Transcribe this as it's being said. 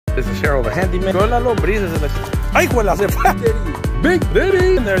This is Cheryl, the handyman. Con las lombrices. ¡Ay, juela! Se fue. Big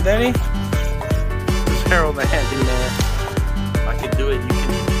Daddy. In there, Daddy. This is Cheryl, the handyman. I can do it. You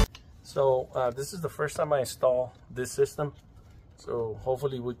can. So this is the first time I install this system. So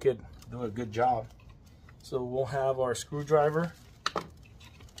hopefully we could do a good job. So we'll have our screwdriver.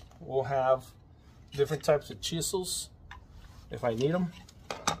 We'll have different types of chisels if I need them.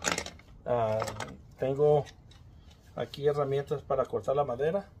 Tengo aquí herramientas para cortar la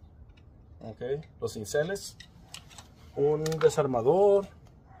madera. Okay, los cinceles, un desarmador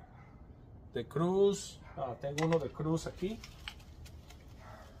de cruz. Tengo uno de cruz aquí.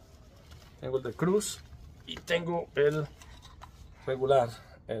 Tengo el de cruz y tengo el regular,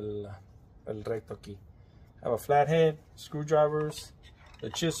 el recto aquí. I have a flathead, screwdrivers, the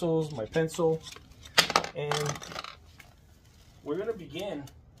chisels, my pencil, and we're going to begin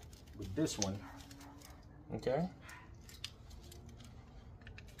with this one. Okay.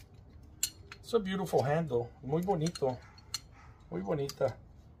 It's a beautiful handle, muy bonito, muy bonita.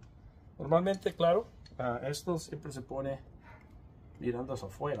 Normalmente, claro, esto siempre se pone mirando hacia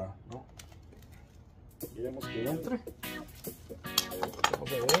afuera, ¿no? Queremos que entre.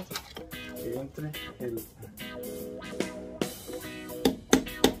 Vamos a ver que entre el.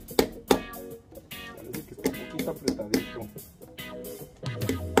 Parece que está un poquito apretadito.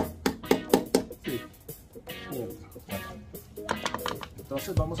 Sí, entra.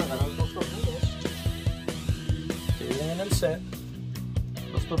 Entonces vamos a agarrar los tornillos que vienen en el set,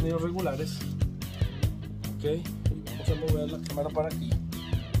 los tornillos regulares. Ok, y vamos a mover la cámara para aquí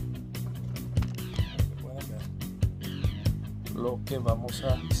para que puedan ver lo que vamos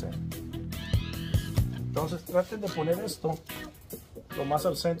a hacer. Entonces traten de poner esto lo más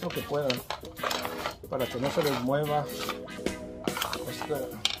al centro que puedan para que no se les mueva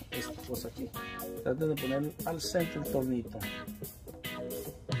esta cosa aquí. Traten de poner al centro el tornito.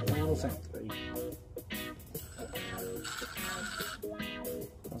 Centro, ahí.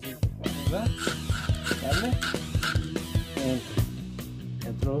 Así, vamos a darle.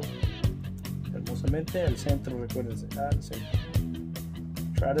 Entró hermosamente al centro, recuérdense, al centro.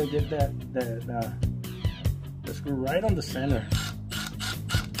 Try to get the screw right on the center.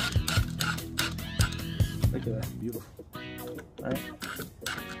 Look at that, beautiful. Right?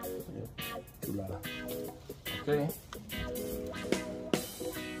 Yeah. Chulada. Okay.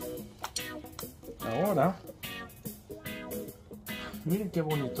 Ahora, miren qué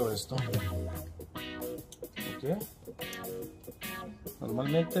bonito esto. Okay.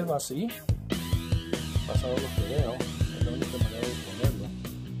 Normalmente va así, pasado lo que veo, es la única manera de ponerlo.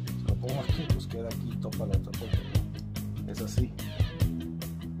 Si lo pongo aquí, pues queda aquí, topa la otra parte. Es así.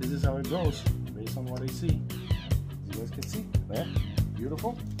 This is how it goes, based on what I see. You guys can see, ¿eh?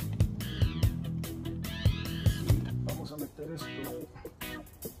 Beautiful. Y vamos a meter esto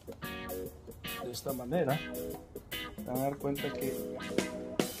de esta manera. Van a dar cuenta que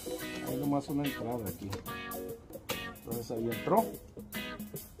hay nomás una entrada aquí. Entonces ahí entró.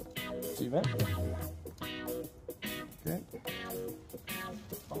 ¿Sí ven? Okay.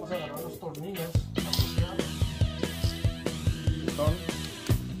 Vamos a agarrar los tornillos asociados. Son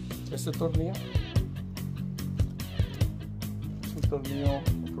este tornillo. Es un tornillo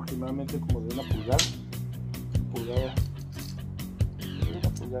aproximadamente como de una pulgada.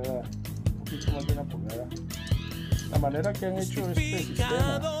 Un poquito más de una pulgada. La manera que han hecho este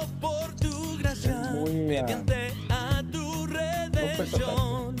sistema es muy no cuesta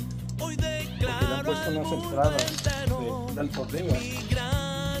tanto, porque le han puesto unas entradas del tornillo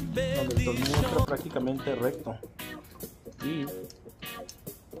donde el tornillo entra prácticamente recto y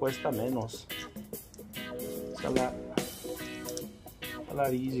cuesta menos. It's a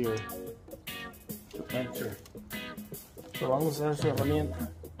lot easier to enter. So vamos a usar su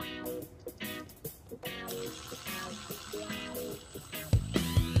herramienta.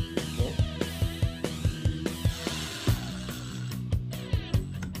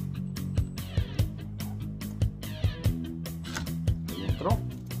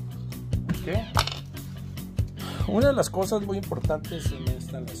 Okay. Una de las cosas muy importantes en la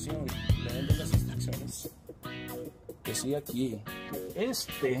instalación, leyendo las instrucciones, decía aquí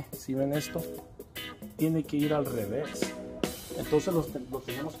que si ven esto, tiene que ir al revés. Entonces lo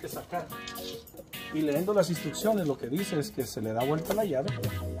tenemos que sacar. Y leyendo las instrucciones, lo que dice es que se le da vuelta la llave.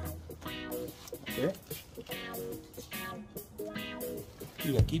 Okay.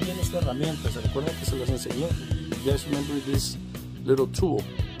 Y aquí viene esta herramienta. Se recuerdan que se las enseñé. You guys remember this little tool,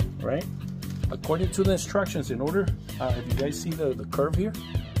 right? According to the instructions, in order, if you guys see the curve here,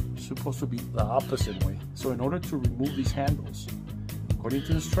 it's supposed to be the opposite way. So in order to remove these handles, according to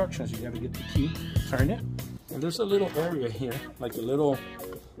the instructions, you got to get the key, turn it, and there's a little area here, like a little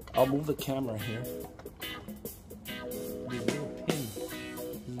I'll move the camera here. There's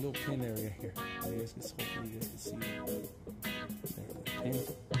a little pin area here. You guys can, hopefully you guys can see it. There's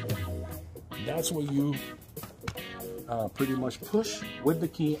the pin. That's where you pretty much push with the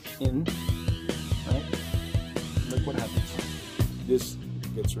key in. Right? Look what happens. This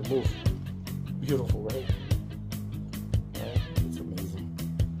gets removed. Beautiful, right? Right? It's amazing.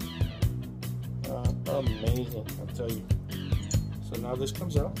 Amazing, I'll tell you. So now this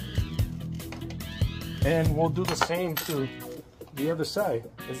comes out, and we'll do the same to the other side.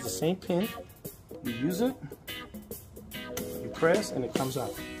 It's the same pin. You use it, you press, and it comes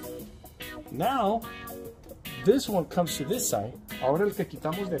out. Now, this one comes to this side. Ahora el que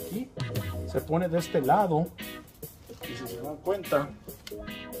quitamos de aquí se pone de este lado. Y si se dan cuenta,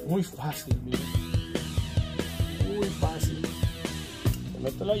 muy fácil, miren. Muy fácil. Se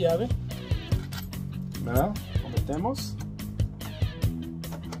mete la llave, ¿verdad? Lo metemos.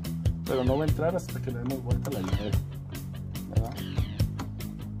 Pero no va a entrar hasta que le demos vuelta a la llave, ¿verdad?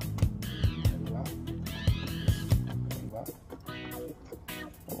 Ahí va. Ahí va.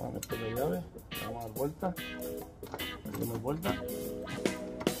 Vamos a meter la llave, vamos a dar vuelta, le damos vuelta.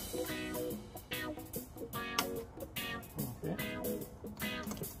 Okay.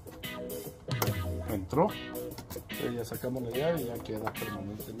 Entró. Entonces ya sacamos la llave y ya queda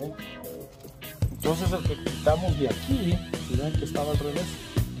permanentemente. Entonces el que quitamos de aquí, si ven que estaba al revés,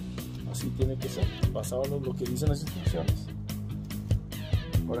 así tiene que ser, basado en lo que dicen las instrucciones.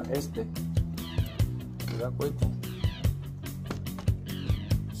 Ahora este, ¿se dan cuenta?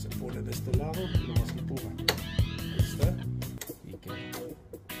 Se pone de este lado y lo más que empuja. Ahí está. Y queda.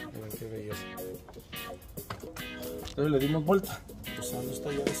 Miren qué belleza. Entonces le dimos vuelta usando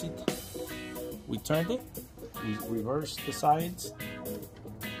esta llavecita. We turned it, we reversed the sides,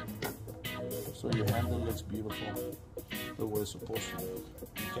 so your handle looks beautiful the way it's supposed to look.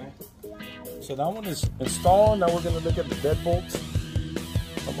 Okay, so that one is installed. Now we're going to look at the deadbolt.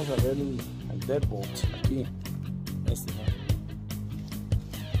 Vamos a ver el deadbolt aquí. Este, ¿no?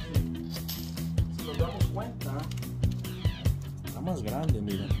 Si nos damos cuenta, está más grande,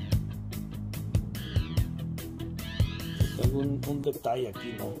 miren. Tengo un detalle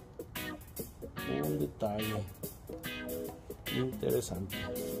aquí, ¿no? Un detalle interesante.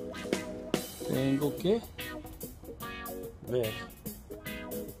 Tengo que ver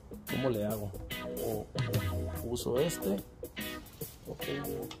cómo le hago. O uso este, o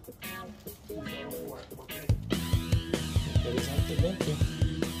tengo, interesantemente,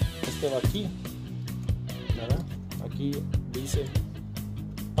 este va aquí, ¿verdad? Aquí dice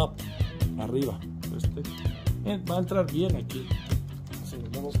up, arriba. Este va a entrar bien aquí. Si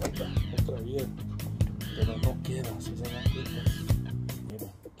nos damos cuenta, entra bien, pero no queda, si se dan cuenta.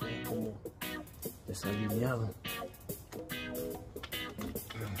 Mira, queda como desalineado.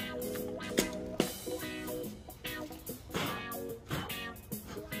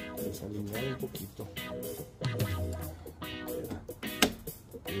 Desalineado un poquito.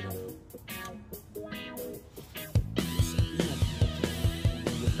 Mira.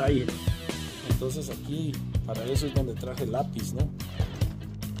 Un detalle. Entonces aquí, para eso es donde traje el lápiz, ¿no?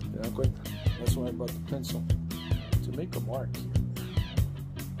 ¿Se dan cuenta? That's why I brought the pencil, to make a mark here.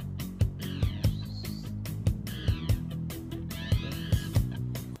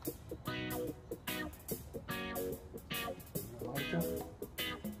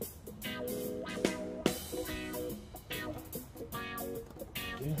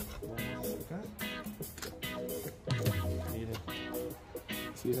 Vamos a sacar. Miren,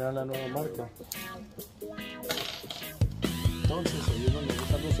 si era la nueva marca. Entonces ahí es donde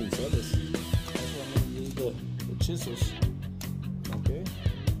usan los cinceles. That's why I'm going to use the chisels. Okay,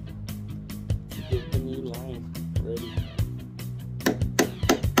 to get the new line ready.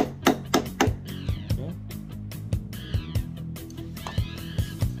 Okay,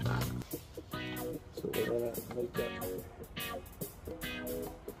 so we're going to make that.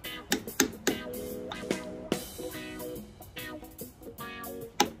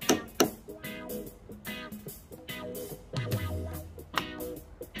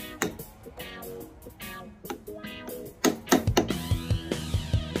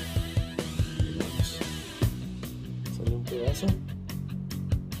 Pedazo.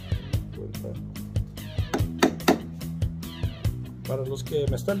 Para los que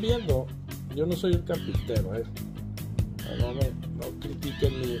me están viendo, yo no soy un carpintero, no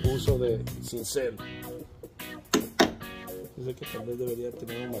critiquen mi uso de cincel. Yo sé que tal vez debería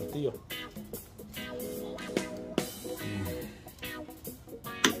tener un martillo.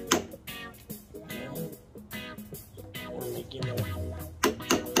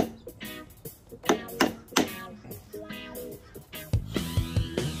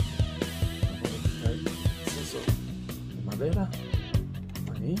 madera.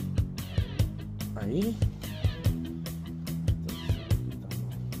 Ahí. Ahí.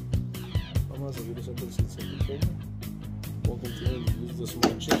 Vamos a seguir usando el cincel pequeño. We'll continue to use the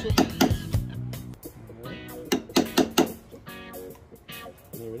small chisel.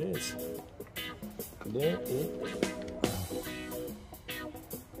 There it is. There it is.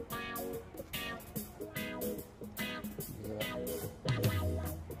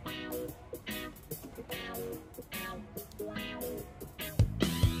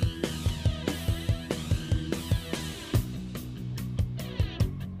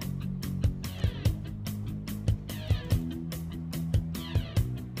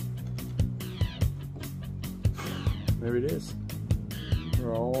 There it is.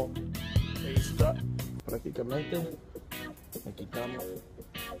 We're all laced up. Prácticamente le quitamos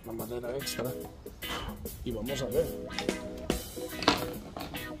la madera extra y vamos a ver.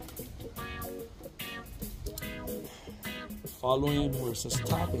 Following where it says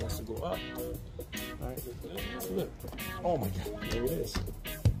top, it has to go up. All right, let's flip. Oh my God, there it is.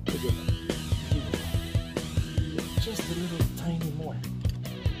 Look at that. Just a little tiny more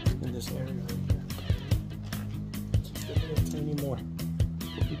in this area right here. Just a little tiny more.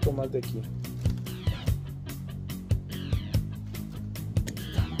 Un poquito más de aquí.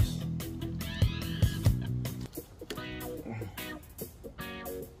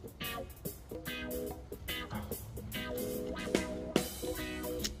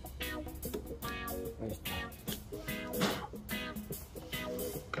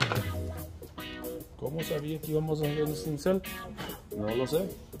 ¿Cómo sabía que íbamos a hacer el cincel? No lo sé.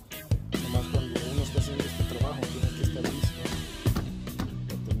 Nomás cuando uno está haciendo este trabajo tiene que estar listo.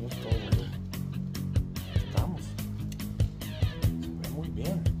 Lo tenemos todo, ¿no? Estamos. Se ve muy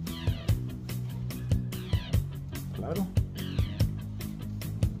bien. Claro.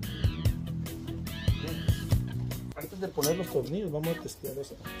 Bien. Antes de poner los tornillos vamos a testear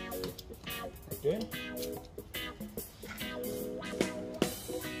esto. ¿Ok?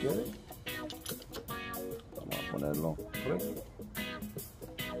 ¿Quiere? Ponerlo recto.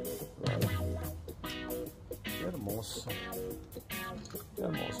 Claro. Qué hermoso. Qué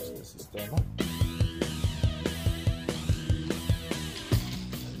hermoso este sistema.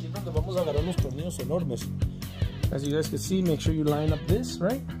 Aquí es donde vamos a agarrar los tornillos enormes. As you guys can see, make sure you line up this,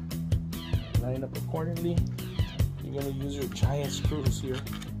 right? Line up accordingly. You're going to use your giant screws here.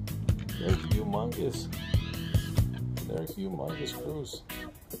 They're humongous. They're humongous screws.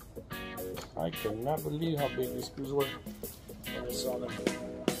 I cannot believe how big these screws were when I saw them.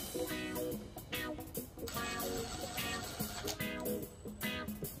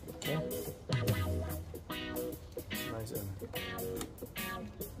 Okay. Nice and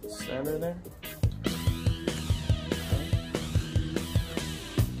center there. Okay.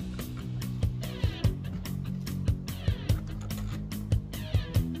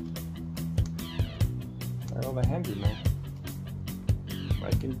 I know the Handyman. I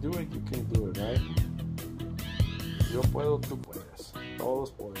can do it, you can do it, right? Yo puedo, tú puedes.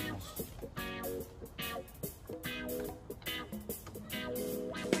 Todos podemos.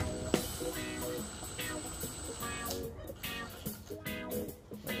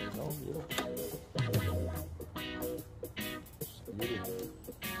 There you go, beautiful. Beautiful.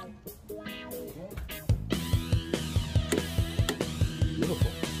 Okay.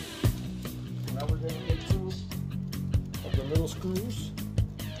 Beautiful. Now we're going to get two of the little screws.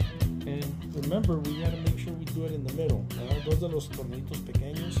 And remember, we gotta make sure we do it in the middle. Dos de los tornillitos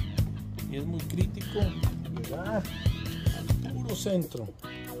pequeños. Y es muy crítico llegar al puro centro.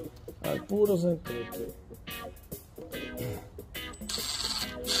 Al puro centro.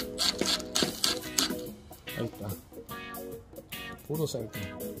 Ahí está. Puro centro.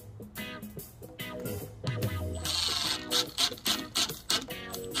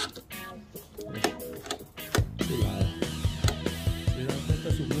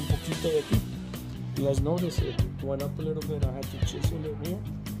 Subí un poquito de aquí. You guys notice it went up a little bit. I had to chisel it here.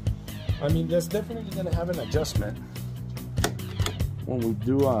 I mean, that's definitely going to have an adjustment when we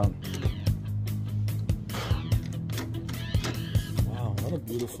do wow, what a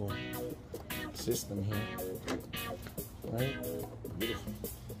beautiful system here. Right? Beautiful.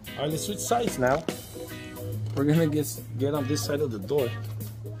 All right, let's switch sides now. We're going to get on this side of the door.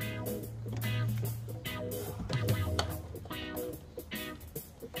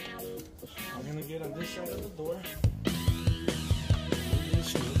 Get on this side of the door.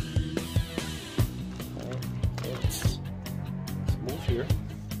 Let's move here.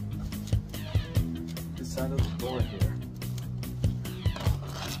 This side of the door here.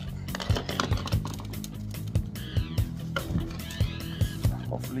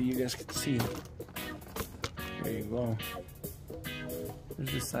 Hopefully you guys can see There you go.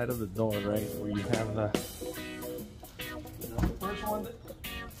 There's the side of the door, right, where you have the, the first one,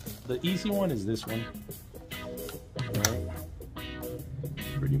 the easy one is this one, right?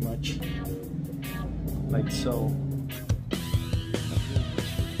 Pretty much like so.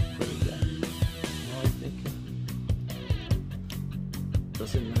 Put it there. No, I think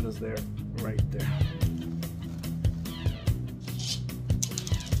doesn't let us there, right there.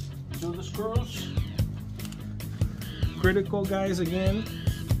 So the screws. Critical, guys, again,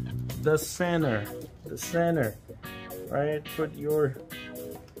 the center, right? Put your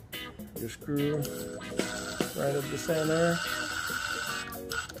screw right at the center.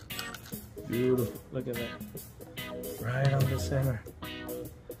 Beautiful, look at that, right on the center.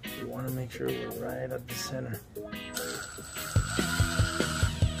 You want to make sure we're right at the center.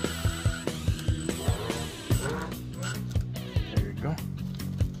 There you go.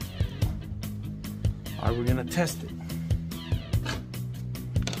 All right, we're gonna test it.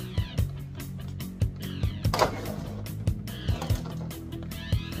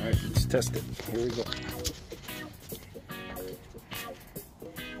 Alright, let's test it. Here we go.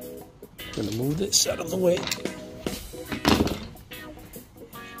 I'm gonna move this out of the way.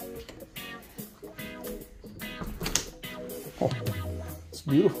 Oh, it's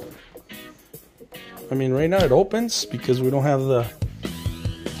beautiful. I mean, right now it opens because we don't have the,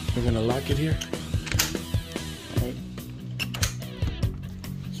 we're gonna lock it here. All right.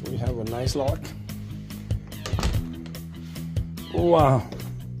 So we have a nice lock. Wow.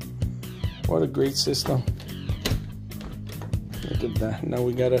 What a great system. Look at that. Now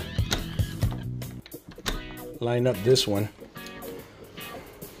we gotta line up this one.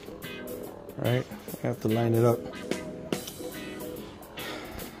 Right? I have to line it up.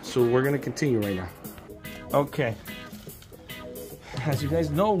 So we're gonna continue right now. Okay. As you guys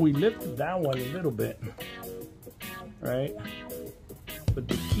know, we lifted that one a little bit. Right? But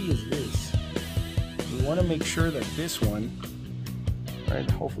the key is this. We wanna make sure that this one, right,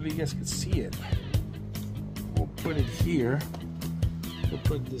 hopefully you guys can see it. We'll put it here. We'll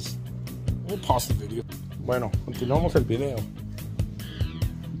put this, we'll pause the video. Bueno, continuamos el video.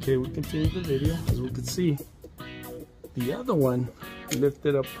 Okay, we continue the video. As we can see, the other one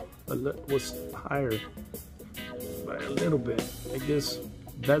lifted up, was higher by a little bit. I guess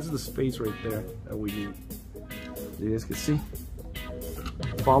that's the space right there that we need. You guys can see,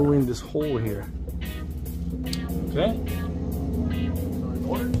 following this hole here. Okay?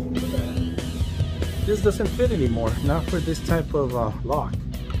 This doesn't fit anymore, not for this type of lock.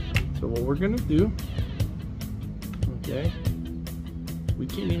 So what we're gonna do, okay, we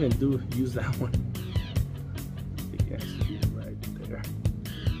can't even use that one. You guys see it right there,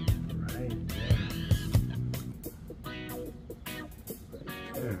 right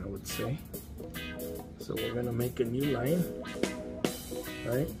there, I would say. So we're gonna make a new line,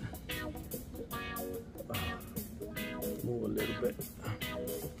 right? Move a little bit.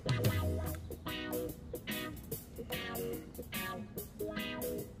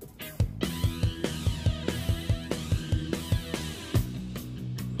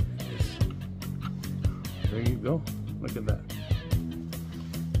 There you go. Look at that.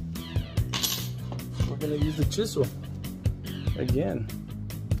 We're gonna use the chisel again.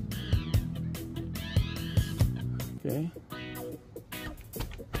 Okay.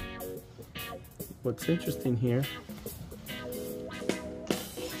 What's interesting here,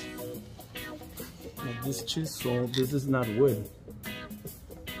 this chisel, this is not wood.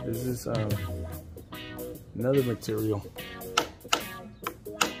 This is another material.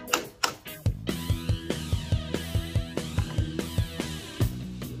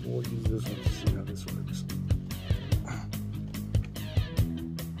 We'll use this one to see how this works. I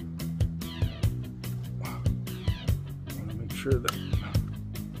want to make sure that,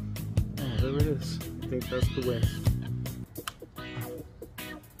 oh, there it is. I think that's the way.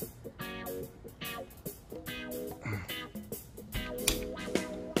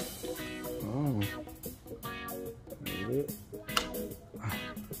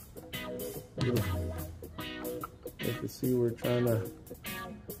 Beautiful. You can see we're trying to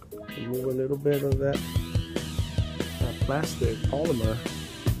remove a little bit of that plastic polymer.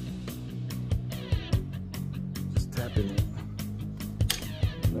 Just tapping it.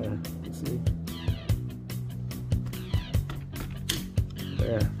 There, you see?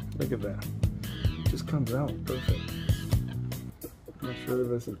 There, look at that. It just comes out perfect. I'm not sure if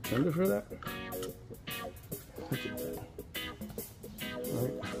there's a tender for that. Look at that.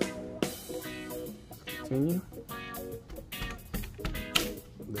 Alright. Continue.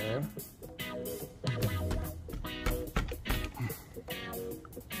 There.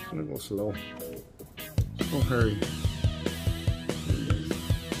 I'm gonna go slow. Don't hurry.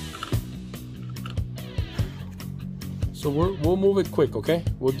 So we'll move it quick, okay?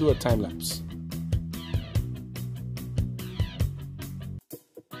 We'll do a time lapse.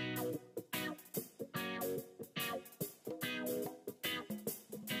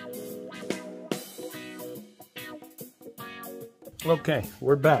 Okay,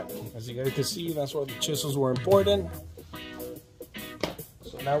 we're back. As you guys can see, that's why the chisels were important.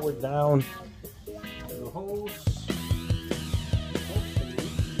 So now we're down to the hose.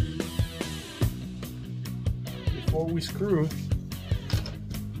 Before we screw,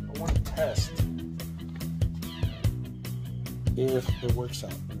 I want to test if it works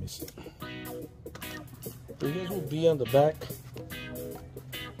out. Let me see. You guys will be on the back.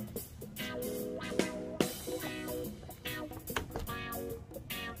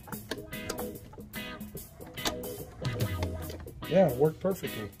 Yeah, it worked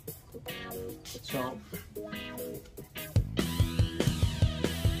perfectly. So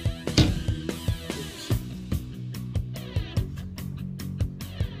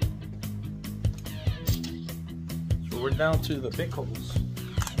we're down to the big holes.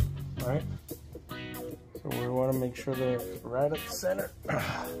 All right. So we want to make sure they're right at the center.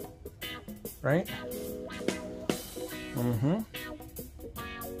 Right? Mm-hmm.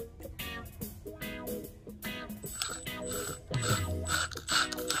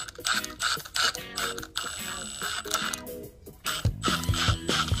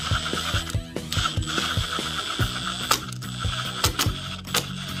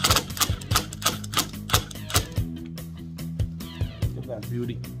 That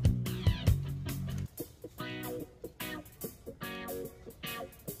beauty.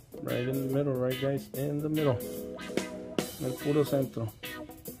 Right in the middle, right guys? In the middle. El puro centro.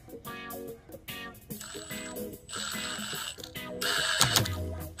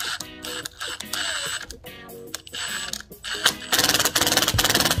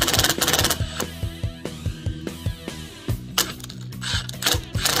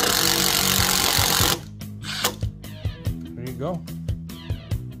 There you go.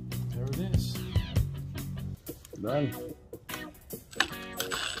 There it is. Done.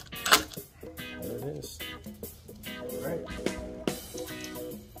 There it is. All right.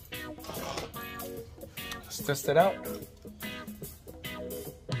 Let's test it out.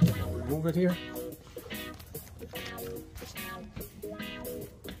 Remove it here.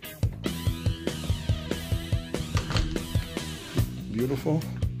 Beautiful.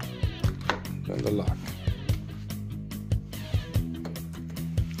 And the lock.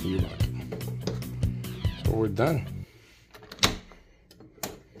 You lock it. So we're done.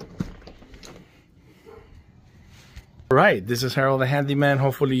 All right, this is Harold the Handyman.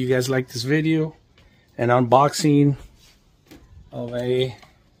 Hopefully you guys like this video. An unboxing of a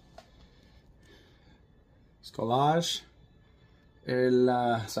Schlage.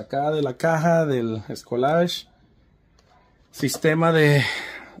 La sacada de la caja del Schlage. Sistema de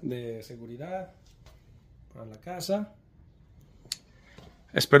seguridad para la casa.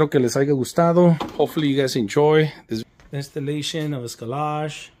 Espero que les haya gustado. Hopefully you guys enjoy this installation of a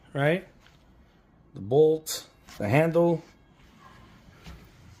Schlage, right? The bolt, the handle,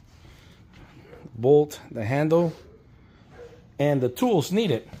 bolt, the handle, and the tools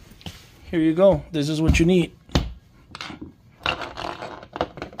needed. Here you go. This is what you need.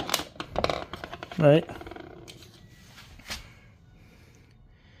 Right?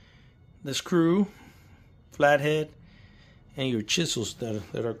 The screw, flathead, and your chisels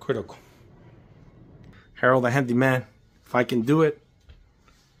that are critical. Harold the Handyman. If I can do it,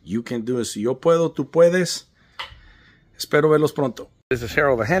 you can do it. Si yo puedo, tú puedes. Espero verlos pronto. This is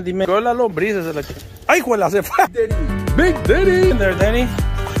Harold the Handyman. Con las lombrices de la chica. ¡Ay, juela! Se fue. Big Daddy. In there, Danny.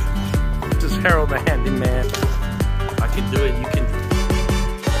 This is Harold the Handyman. If I can do it, you can.